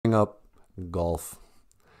bring up golf.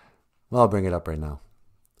 Well, I'll bring it up right now.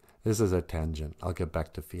 This is a tangent. I'll get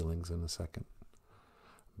back to feelings in a second.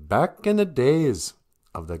 Back in the days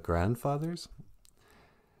of the grandfathers,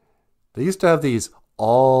 they used to have these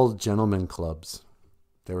all gentlemen clubs.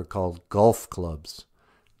 They were called golf clubs.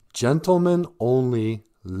 Gentlemen only,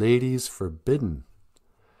 ladies forbidden.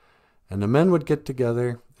 And the men would get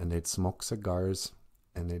together and they'd smoke cigars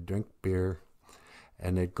and they'd drink beer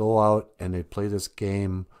and they'd go out and they'd play this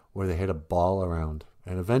game where they hit a ball around.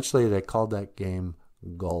 And eventually they called that game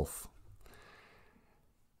golf.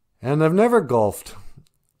 And I've never golfed.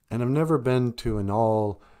 And I've never been to an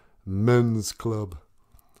all men's club.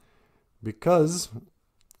 Because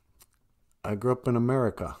I grew up in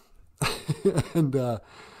America. And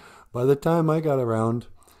by the time I got around,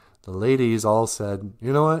 the ladies all said,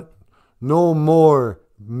 you know what? No more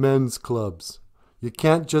men's clubs. You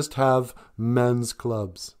can't just have men's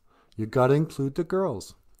clubs. You got to include the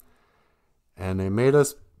girls. And they made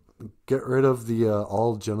us get rid of the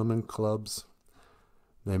all gentlemen clubs.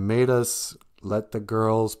 They made us let the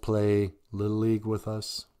girls play Little League with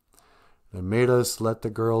us. They made us let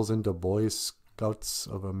the girls into Boy Scouts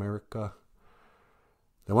of America.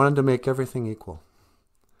 They wanted to make everything equal.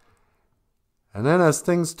 And then as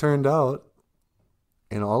things turned out,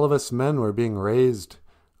 all of us men were being raised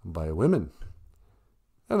by women.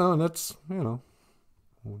 And that's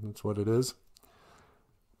what it is.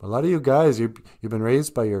 But a lot of you guys, you've been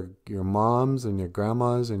raised by your moms and your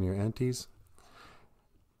grandmas and your aunties.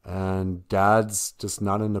 And dad's just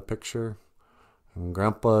not in the picture. And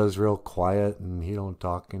grandpa is real quiet and he don't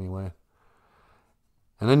talk anyway.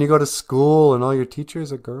 And then you go to school and all your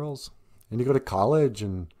teachers are girls. And you go to college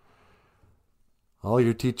and all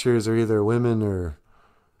your teachers are either women or,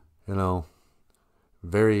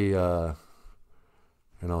 very,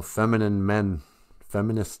 feminine men,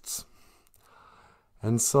 feminists.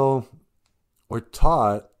 And so we're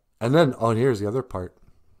taught, and then, here's the other part.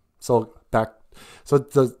 So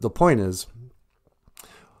the point is,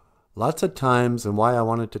 lots of times, and why I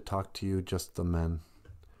wanted to talk to you, just the men.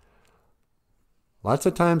 Lots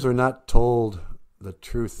of times we're not told the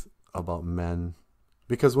truth about men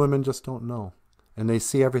because women just don't know. And they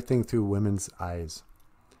see everything through women's eyes.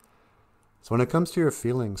 So when it comes to your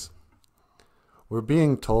feelings, we're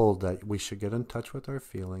being told that we should get in touch with our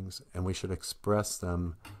feelings and we should express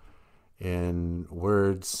them in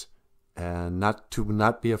words and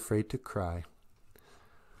not be afraid to cry.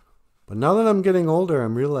 But now that I'm getting older,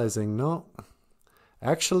 I'm realizing, no,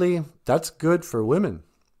 actually, that's good for women.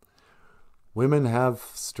 Women have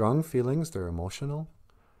strong feelings. They're emotional.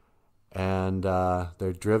 And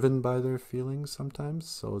they're driven by their feelings sometimes.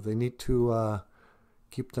 So they need to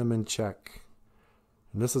keep them in check.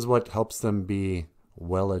 And this is what helps them be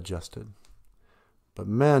well-adjusted. But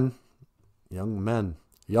men, young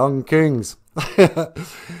kings,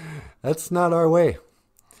 that's not our way.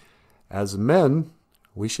 As men,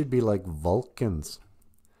 we should be like Vulcans.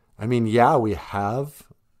 I mean, yeah, we have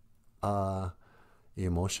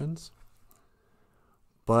emotions,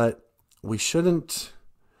 but we shouldn't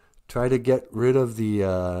try to get rid of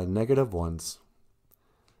the negative ones.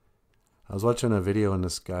 I was watching a video and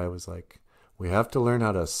this guy was like, we have to learn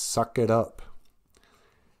how to suck it up.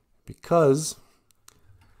 Because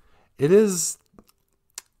it is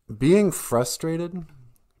being frustrated,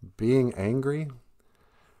 being angry,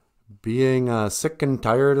 being sick and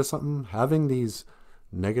tired of something, having these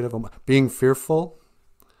negative, being fearful.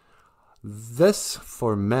 This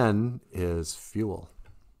for men is fuel.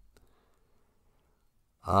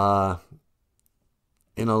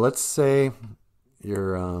 Let's say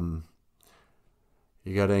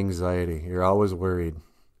you got anxiety. You're always worried.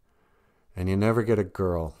 And you never get a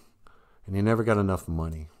girl. And you never got enough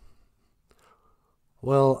money.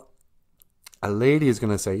 Well, a lady is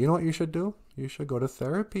going to say, you know what you should do? You should go to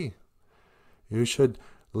therapy. You should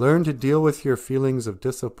learn to deal with your feelings of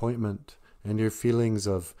disappointment and your feelings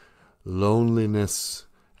of loneliness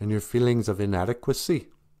and your feelings of inadequacy.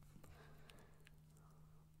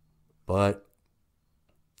 But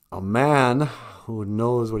a man who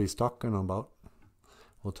knows what he's talking about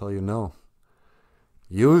will tell you no.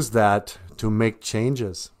 Use that to make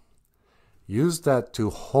changes. Use that to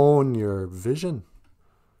hone your vision.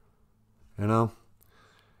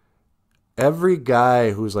 Every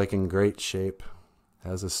guy who's like in great shape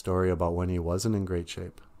has a story about when he wasn't in great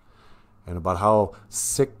shape. And about how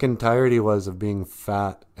sick and tired he was of being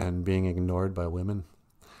fat and being ignored by women.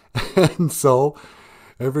 And so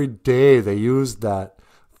every day they used that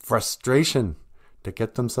frustration to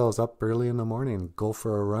get themselves up early in the morning, go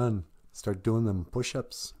for a run, start doing them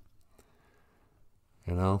push-ups.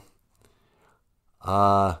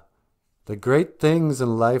 The the great things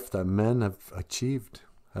in life that men have achieved,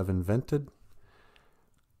 have invented,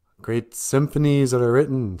 great symphonies that are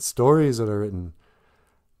written, stories that are written,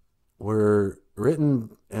 were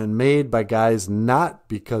written and made by guys not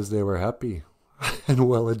because they were happy and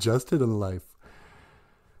well adjusted in life.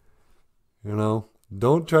 You know,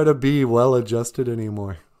 don't try to be well adjusted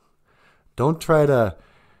anymore. Don't try to,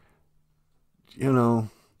 you know,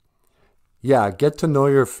 yeah, get to know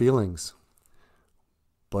your feelings.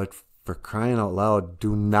 But for crying out loud,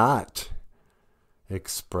 do not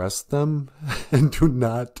express them and do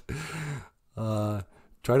not try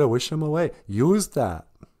to wish them away. Use that.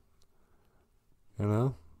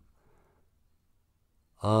 You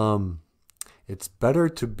know? It's better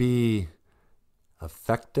to be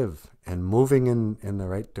effective and moving in the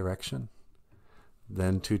right direction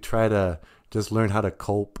than to try to just learn how to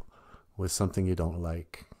cope with something you don't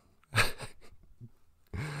like.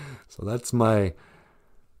 So that's my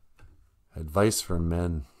advice for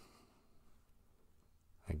men,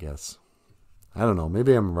 I guess. I don't know.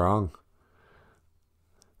 Maybe I'm wrong.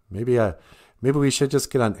 Maybe we should just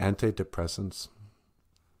get on antidepressants.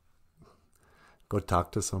 Go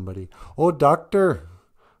talk to somebody. Oh, doctor,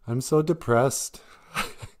 I'm so depressed.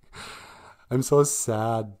 I'm so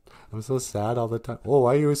sad. I'm so sad all the time. Oh,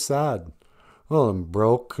 why are you sad? Well, I'm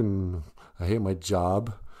broke and I hate my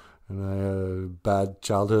job and I had a bad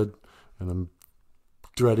childhood and I'm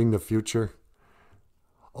dreading the future.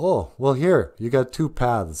 Oh, well, here, you got two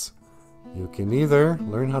paths. You can either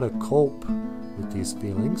learn how to cope with these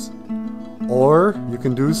feelings, or you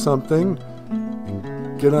can do something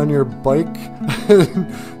and get on your bike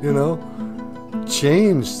and, you know,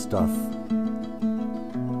 change stuff.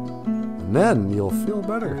 And then you'll feel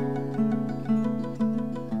better.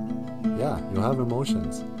 Yeah, you'll have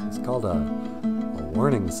emotions. It's called a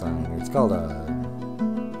warning sign, or it's called a,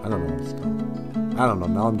 I don't know what it's called. I don't know,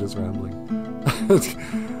 now I'm just rambling.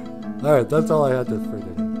 Alright, that's all I had for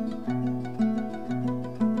today.